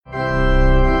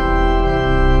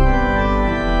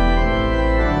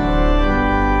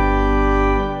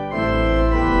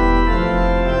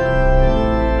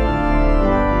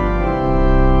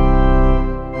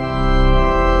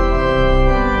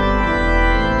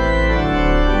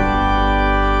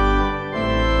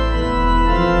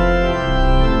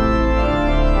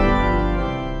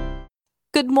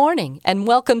Good morning, and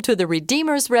welcome to the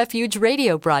Redeemer's Refuge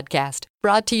radio broadcast,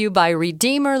 brought to you by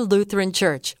Redeemer Lutheran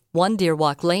Church, 1 Deer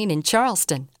Walk Lane in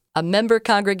Charleston, a member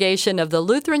congregation of the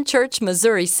Lutheran Church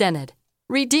Missouri Synod.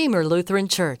 Redeemer Lutheran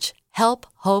Church, help,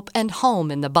 hope, and home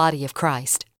in the body of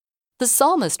Christ. The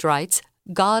psalmist writes,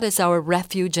 God is our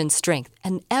refuge and strength,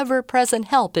 an ever-present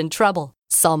help in trouble.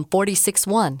 Psalm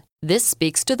 46:1. This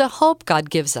speaks to the hope God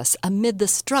gives us amid the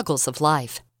struggles of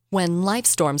life. When life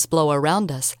storms blow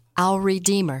around us, our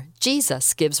Redeemer,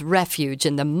 Jesus, gives refuge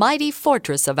in the mighty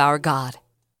fortress of our God.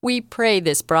 We pray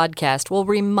this broadcast will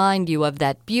remind you of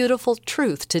that beautiful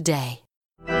truth today.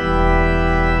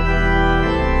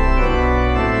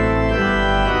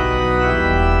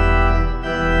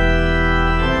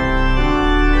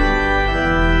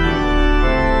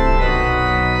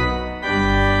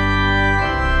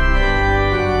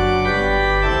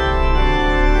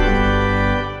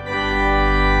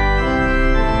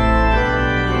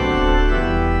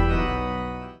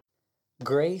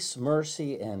 Grace,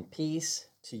 mercy, and peace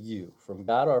to you from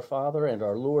God our Father and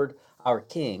our Lord, our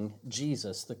King,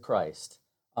 Jesus the Christ.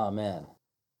 Amen.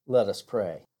 Let us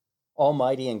pray.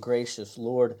 Almighty and gracious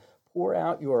Lord, pour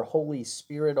out your Holy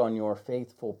Spirit on your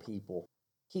faithful people.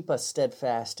 Keep us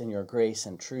steadfast in your grace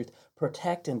and truth.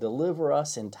 Protect and deliver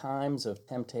us in times of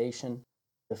temptation.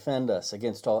 Defend us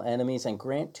against all enemies and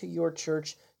grant to your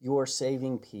church your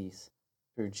saving peace.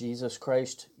 Through Jesus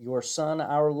Christ, your Son,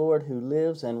 our Lord, who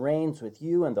lives and reigns with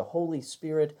you and the Holy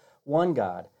Spirit, one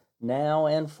God, now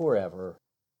and forever.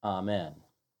 Amen.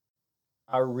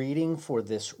 Our reading for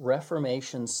this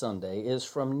Reformation Sunday is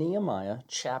from Nehemiah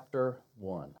chapter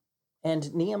 1.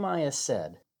 And Nehemiah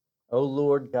said, O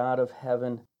Lord God of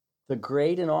heaven, the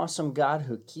great and awesome God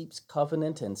who keeps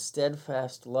covenant and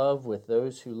steadfast love with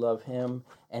those who love him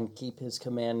and keep his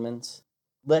commandments,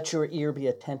 let your ear be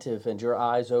attentive and your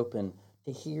eyes open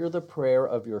to hear the prayer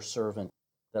of your servant,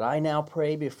 that I now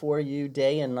pray before you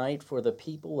day and night for the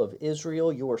people of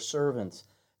Israel, your servants,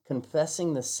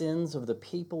 confessing the sins of the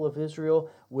people of Israel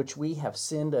which we have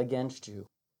sinned against you.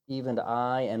 Even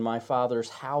I and my father's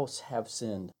house have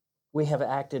sinned. We have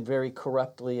acted very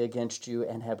corruptly against you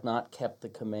and have not kept the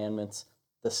commandments,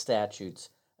 the statutes,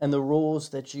 and the rules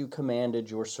that you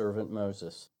commanded your servant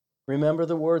Moses. Remember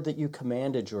the word that you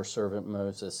commanded your servant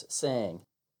Moses, saying,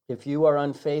 if you are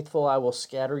unfaithful, I will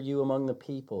scatter you among the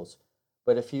peoples.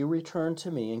 But if you return to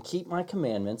me and keep my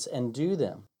commandments and do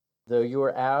them, though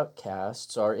your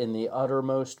outcasts are in the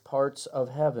uttermost parts of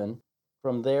heaven,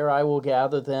 from there I will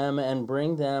gather them and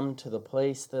bring them to the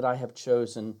place that I have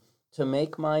chosen to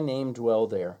make my name dwell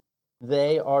there.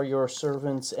 They are your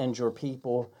servants and your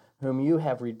people, whom you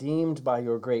have redeemed by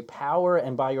your great power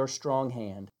and by your strong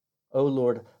hand. O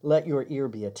Lord, let your ear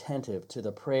be attentive to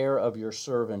the prayer of your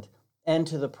servant, and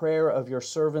to the prayer of your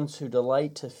servants who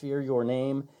delight to fear your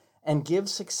name, and give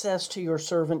success to your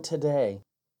servant today,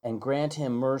 and grant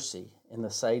him mercy in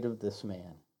the sight of this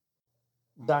man.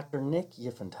 Dr. Nick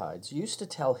Yiffentides used to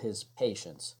tell his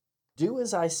patients, do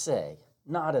as I say,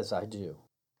 not as I do.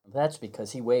 That's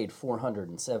because he weighed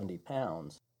 470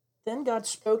 pounds. Then God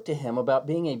spoke to him about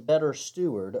being a better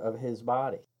steward of his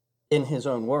body. In his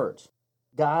own words,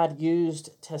 God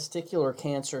used testicular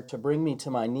cancer to bring me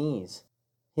to my knees.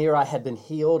 Here I had been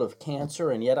healed of cancer,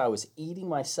 and yet I was eating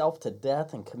myself to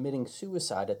death and committing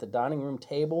suicide at the dining room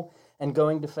table and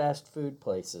going to fast food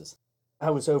places. I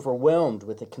was overwhelmed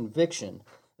with the conviction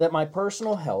that my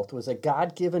personal health was a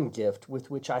God-given gift with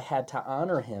which I had to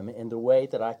honor him in the way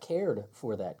that I cared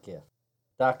for that gift.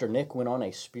 Dr. Nick went on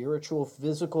a spiritual,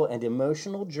 physical, and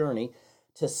emotional journey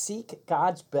to seek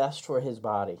God's best for his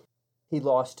body. He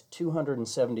lost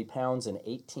 270 pounds in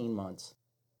 18 months.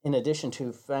 In addition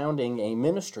to founding a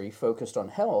ministry focused on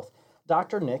health,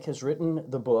 Dr. Nick has written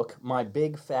the book, My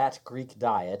Big Fat Greek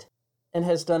Diet, and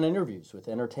has done interviews with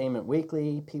Entertainment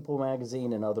Weekly, People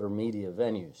Magazine, and other media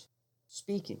venues,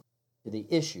 speaking to the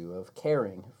issue of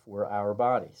caring for our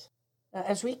bodies. Now,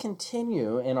 as we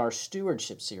continue in our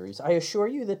stewardship series, I assure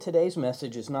you that today's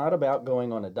message is not about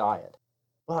going on a diet,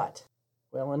 but,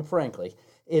 well, and frankly,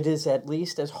 it is at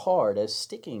least as hard as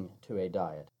sticking to a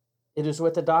diet. It is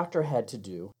what the doctor had to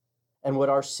do, and what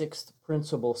our sixth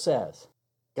principle says.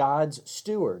 God's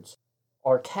stewards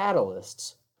are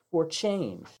catalysts for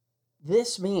change.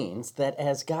 This means that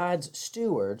as God's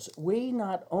stewards, we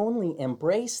not only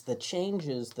embrace the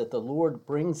changes that the Lord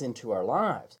brings into our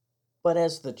lives, but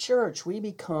as the church, we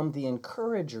become the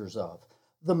encouragers of,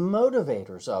 the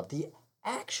motivators of, the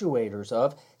actuators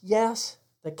of, yes,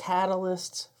 the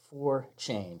catalysts for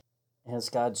change. As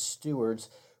God's stewards,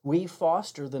 we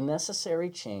foster the necessary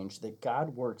change that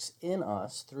God works in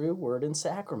us through word and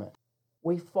sacrament.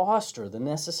 We foster the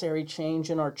necessary change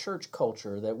in our church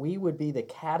culture that we would be the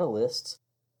catalysts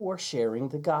for sharing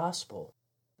the gospel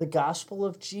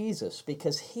of Jesus,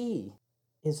 because he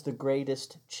is the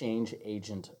greatest change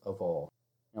agent of all.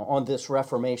 Now, on this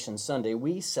Reformation Sunday,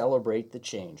 we celebrate the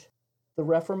change, the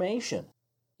Reformation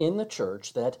in the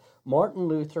church that Martin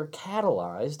Luther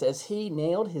catalyzed as he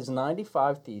nailed his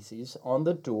 95 Theses on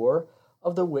the door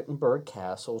of the Wittenberg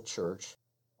Castle Church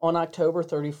on October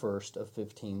 31st of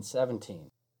 1517.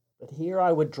 But here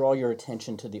I would draw your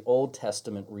attention to the Old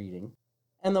Testament reading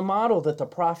and the model that the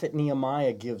prophet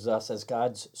Nehemiah gives us as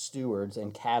God's stewards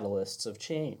and catalysts of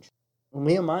change.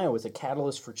 Nehemiah was a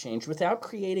catalyst for change without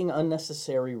creating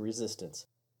unnecessary resistance.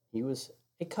 He was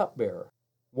a cupbearer,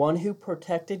 one who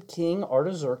protected King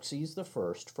Artaxerxes I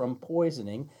from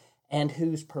poisoning and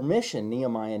whose permission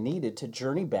Nehemiah needed to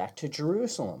journey back to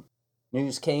Jerusalem.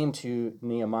 News came to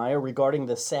Nehemiah regarding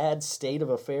the sad state of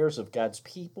affairs of God's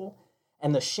people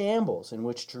and the shambles in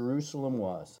which Jerusalem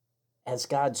was. As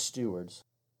God's stewards,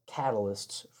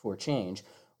 catalysts for change,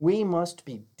 we must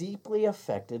be deeply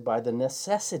affected by the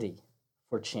necessity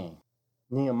for change.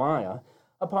 Nehemiah,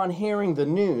 upon hearing the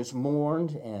news,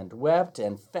 mourned and wept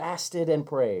and fasted and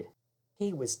prayed.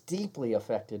 He was deeply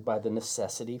affected by the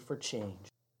necessity for change.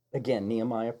 Again,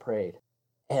 Nehemiah prayed.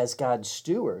 As God's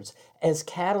stewards, as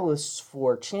catalysts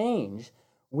for change,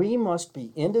 we must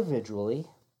be individually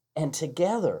and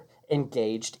together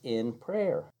engaged in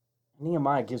prayer.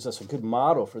 Nehemiah gives us a good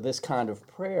model for this kind of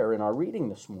prayer in our reading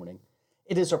this morning.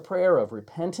 It is a prayer of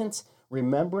repentance,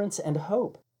 remembrance, and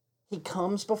hope. He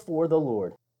comes before the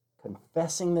Lord,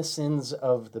 confessing the sins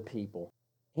of the people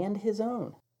and his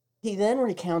own. He then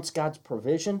recounts God's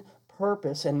provision,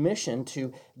 purpose, and mission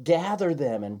to gather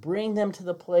them and bring them to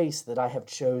the place that I have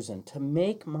chosen, to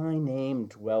make my name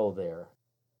dwell there.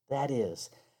 That is,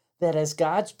 that as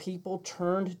God's people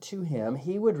turned to him,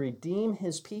 he would redeem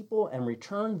his people and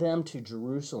return them to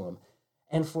Jerusalem.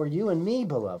 And for you and me,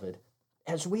 beloved,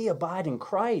 as we abide in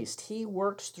Christ, he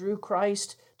works through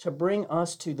Christ to bring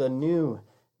us to the new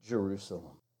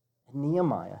Jerusalem. And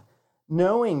Nehemiah,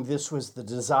 knowing this was the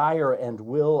desire and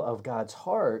will of God's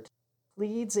heart,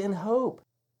 pleads in hope.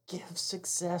 Give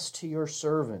success to your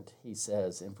servant, he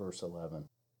says in verse 11.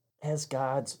 As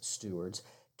God's stewards,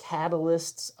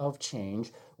 catalysts of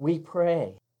change, we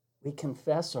pray, we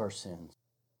confess our sins,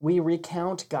 we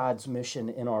recount God's mission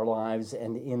in our lives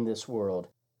and in this world.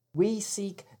 We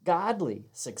seek godly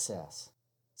success,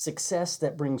 success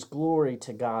that brings glory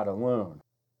to God alone.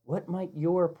 What might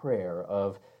your prayer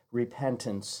of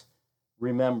repentance,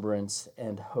 remembrance,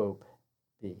 and hope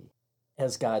be?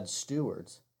 As God's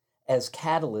stewards, as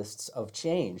catalysts of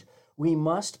change, we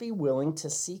must be willing to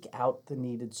seek out the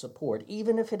needed support,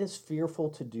 even if it is fearful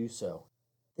to do so.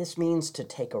 This means to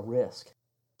take a risk,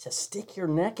 to stick your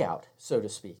neck out, so to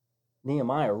speak.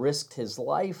 Nehemiah risked his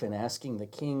life in asking the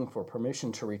king for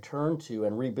permission to return to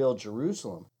and rebuild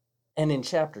Jerusalem. And in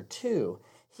chapter 2,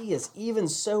 he is even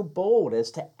so bold as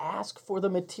to ask for the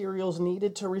materials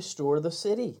needed to restore the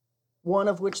city, one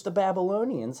of which the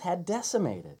Babylonians had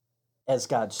decimated. As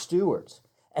God's stewards,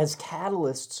 as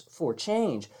catalysts for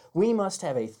change, we must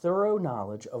have a thorough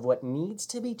knowledge of what needs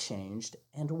to be changed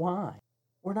and why.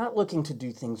 We're not looking to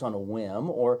do things on a whim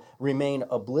or remain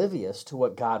oblivious to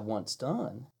what God wants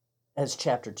done. As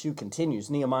chapter 2 continues,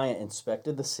 Nehemiah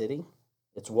inspected the city,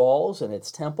 its walls, and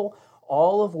its temple,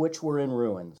 all of which were in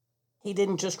ruins. He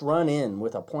didn't just run in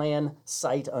with a plan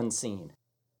sight unseen.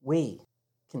 We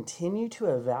continue to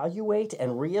evaluate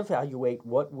and reevaluate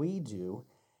what we do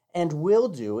and will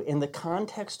do in the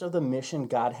context of the mission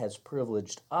God has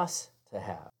privileged us to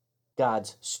have.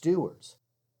 God's stewards,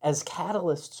 as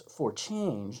catalysts for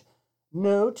change,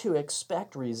 know to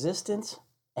expect resistance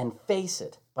and face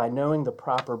it by knowing the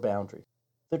proper boundaries.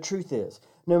 The truth is,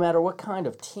 no matter what kind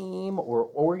of team or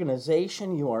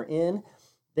organization you are in,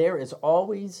 there is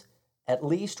always at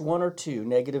least one or two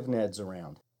negative Neds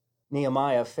around.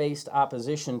 Nehemiah faced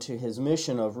opposition to his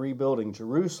mission of rebuilding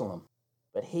Jerusalem,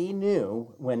 but he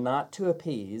knew when not to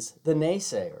appease the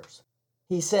naysayers.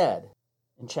 He said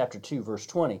in chapter 2, verse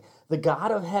 20, "The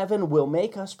God of heaven will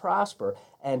make us prosper,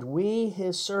 and we,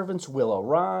 his servants, will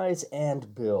arise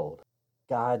and build."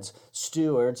 God's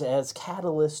stewards, as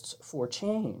catalysts for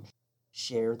change,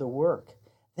 share the work.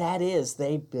 That is,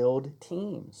 they build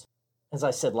teams. As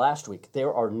I said last week,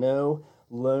 there are no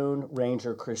Lone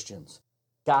Ranger Christians.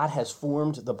 God has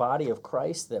formed the body of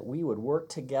Christ that we would work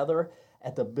together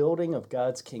at the building of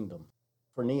God's kingdom.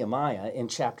 For Nehemiah, in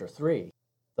chapter 3,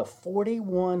 the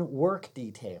 41 work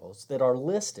details that are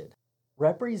listed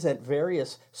represent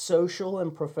various social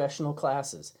and professional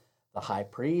classes: the high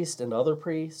priest and other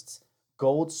priests,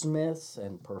 goldsmiths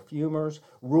and perfumers,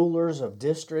 rulers of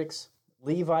districts,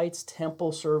 Levites,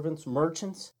 temple servants,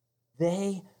 merchants.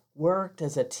 They worked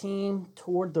as a team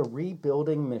toward the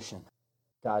rebuilding mission.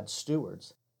 God's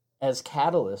stewards, as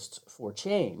catalysts for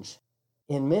change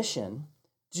in mission,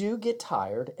 do get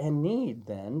tired and need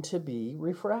then to be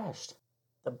refreshed.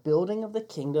 The building of the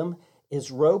kingdom is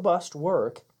robust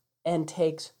work and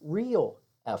takes real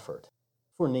effort.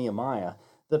 For Nehemiah,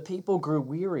 the people grew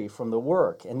weary from the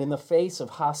work and in the face of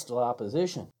hostile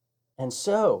opposition, and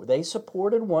so they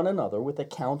supported one another with the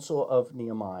counsel of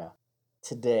Nehemiah.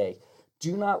 Today,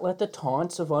 do not let the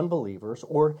taunts of unbelievers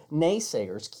or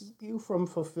naysayers keep you from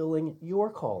fulfilling your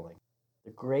calling.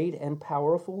 The great and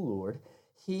powerful Lord,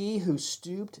 He who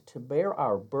stooped to bear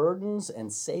our burdens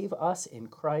and save us in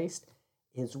Christ,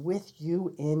 is with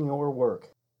you in your work.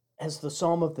 As the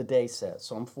Psalm of the day says,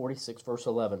 Psalm 46, verse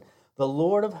 11, the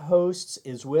Lord of hosts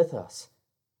is with us.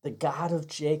 The God of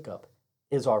Jacob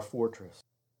is our fortress.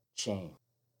 Change.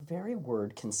 The very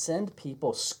word can send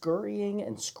people scurrying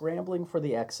and scrambling for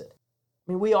the exit.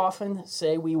 We often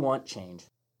say we want change.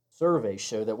 Surveys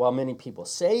show that while many people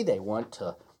say they want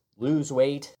to lose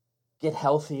weight, get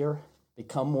healthier,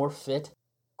 become more fit,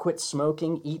 quit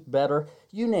smoking, eat better,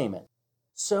 you name it,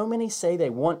 so many say they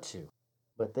want to,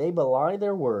 but they belie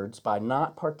their words by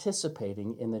not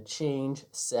participating in the change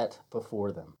set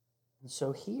before them. And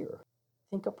so here, I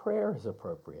think a prayer is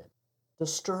appropriate.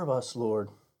 Disturb us, Lord,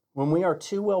 when we are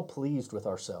too well pleased with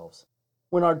ourselves,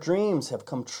 when our dreams have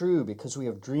come true because we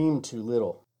have dreamed too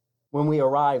little, when we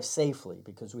arrive safely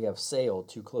because we have sailed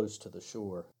too close to the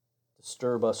shore.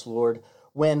 Disturb us, Lord,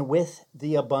 when with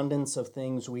the abundance of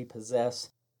things we possess,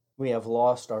 we have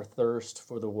lost our thirst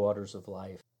for the waters of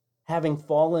life. Having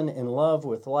fallen in love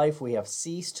with life, we have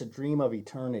ceased to dream of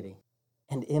eternity.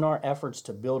 And in our efforts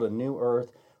to build a new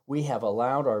earth, we have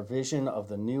allowed our vision of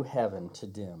the new heaven to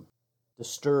dim.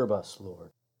 Disturb us,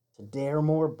 Lord, to dare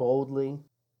more boldly,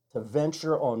 to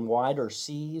venture on wider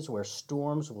seas where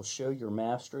storms will show your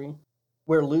mastery,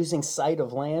 where losing sight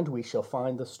of land we shall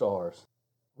find the stars.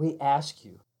 We ask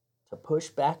you to push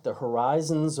back the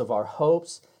horizons of our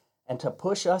hopes and to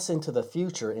push us into the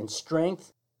future in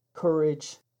strength,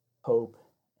 courage, hope,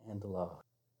 and love.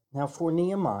 Now for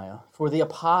Nehemiah, for the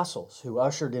apostles who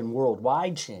ushered in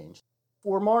worldwide change,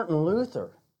 for Martin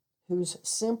Luther, whose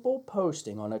simple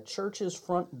posting on a church's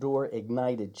front door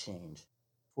ignited change,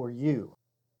 for you,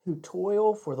 who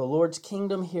toil for the Lord's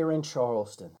kingdom here in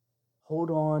Charleston, hold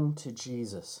on to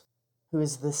Jesus, who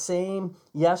is the same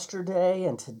yesterday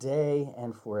and today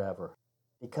and forever.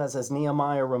 Because as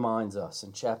Nehemiah reminds us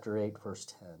in chapter 8, verse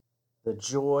 10, the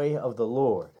joy of the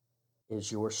Lord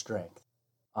is your strength.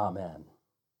 Amen.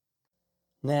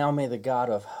 Now may the God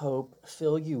of hope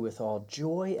fill you with all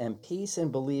joy and peace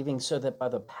in believing, so that by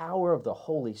the power of the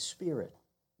Holy Spirit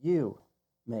you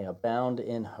may abound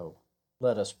in hope.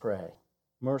 Let us pray.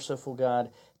 Merciful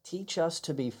God, teach us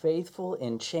to be faithful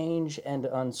in change and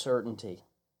uncertainty,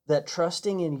 that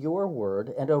trusting in your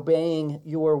word and obeying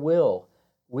your will,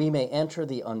 we may enter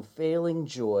the unfailing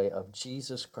joy of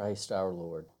Jesus Christ our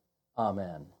Lord.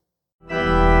 Amen.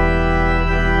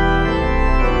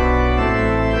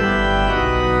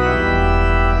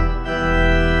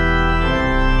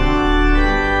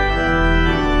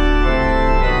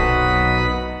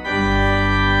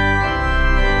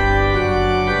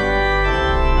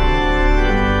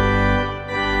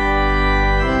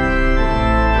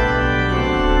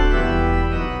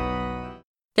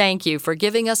 Thank you for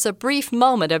giving us a brief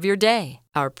moment of your day.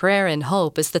 Our prayer and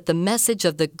hope is that the message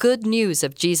of the good news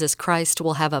of Jesus Christ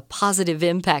will have a positive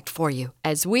impact for you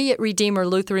as we at Redeemer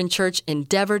Lutheran Church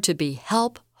endeavor to be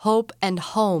help, hope, and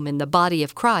home in the body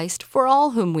of Christ for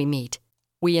all whom we meet.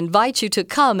 We invite you to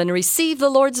come and receive the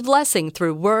Lord's blessing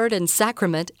through word and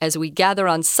sacrament as we gather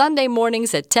on Sunday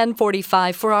mornings at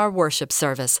 10:45 for our worship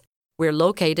service. We're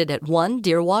located at 1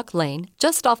 Deer Walk Lane,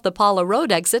 just off the Paula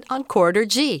Road exit on Corridor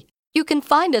G. You can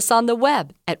find us on the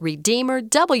web at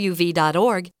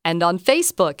redeemerwv.org and on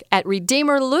Facebook at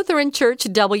Redeemer Lutheran Church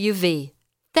WV.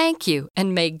 Thank you,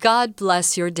 and may God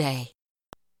bless your day.